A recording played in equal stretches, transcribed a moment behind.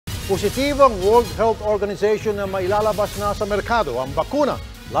Positibo ang World Health Organization na mailalabas na sa merkado ang bakuna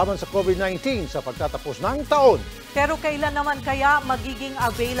laban sa COVID-19 sa pagtatapos ng taon. Pero kailan naman kaya magiging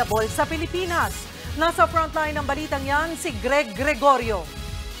available sa Pilipinas? Nasa frontline ng balitang yan si Greg Gregorio.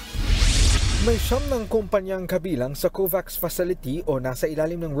 May 9 kumpanyang kabilang sa COVAX facility o nasa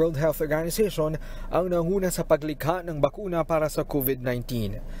ilalim ng World Health Organization ang nanguna sa paglikha ng bakuna para sa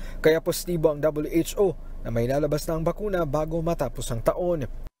COVID-19. Kaya positibo ang WHO na may lalabas na ang bakuna bago matapos ang taon.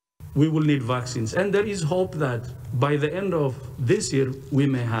 We will need vaccines, and there is hope that by the end of this year, we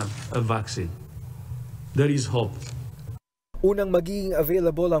may have a vaccine. There is hope. Unang magiging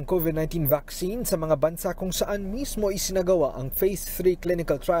available ang COVID-19 vaccine sa mga bansa kung saan mismo isinagawa ang Phase 3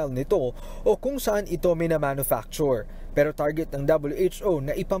 clinical trial nito o kung saan ito minamanufacture. Pero target ng WHO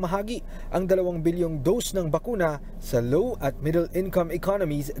na ipamahagi ang 2 bilyong dose ng bakuna sa low at middle income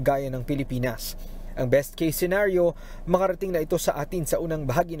economies gaya ng Pilipinas. Ang best case scenario, makarating na ito sa atin sa unang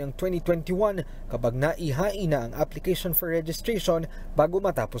bahagi ng 2021 kapag naihain na ang application for registration bago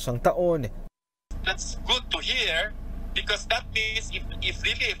matapos ang taon. That's good to hear because that means if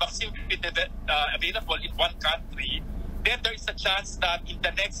really a vaccine will be available in one country, then there is a chance that in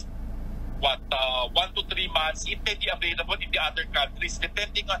the next 1 to 3 months, it may be available in the other countries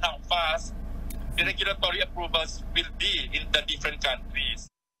depending on how fast the regulatory approvals will be in the different countries.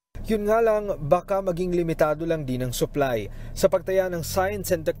 Yun nga lang, baka maging limitado lang din ang supply. Sa pagtaya ng Science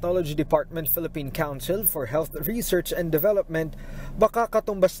and Technology Department Philippine Council for Health Research and Development, baka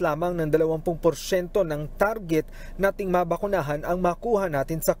katumbas lamang ng 20% ng target nating mabakunahan ang makuha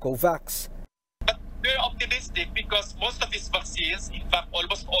natin sa COVAX. But we're optimistic because most of these vaccines, in fact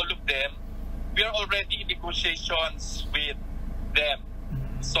almost all of them, we are already in negotiations with them.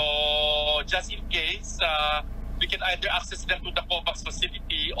 So just in case, we can either access them to the COVAX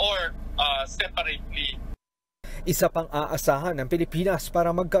facility or separately. Isa pang aasahan ng Pilipinas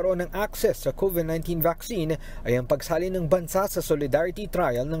para magkaroon ng access sa COVID-19 vaccine ay ang pagsali ng bansa sa Solidarity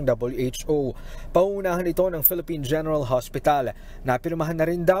Trial ng WHO. Pauunahan ito ng Philippine General Hospital. Napirmahan na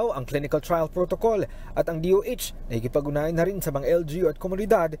rin daw ang clinical trial protocol at ang DOH nakikipag-ugnayan na rin sa mga LGU at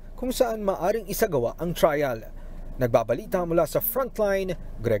komunidad kung saan maaring isagawa ang trial. Nagbabalita mula sa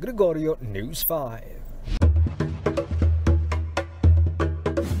Frontline, Greg Gregorio, News 5.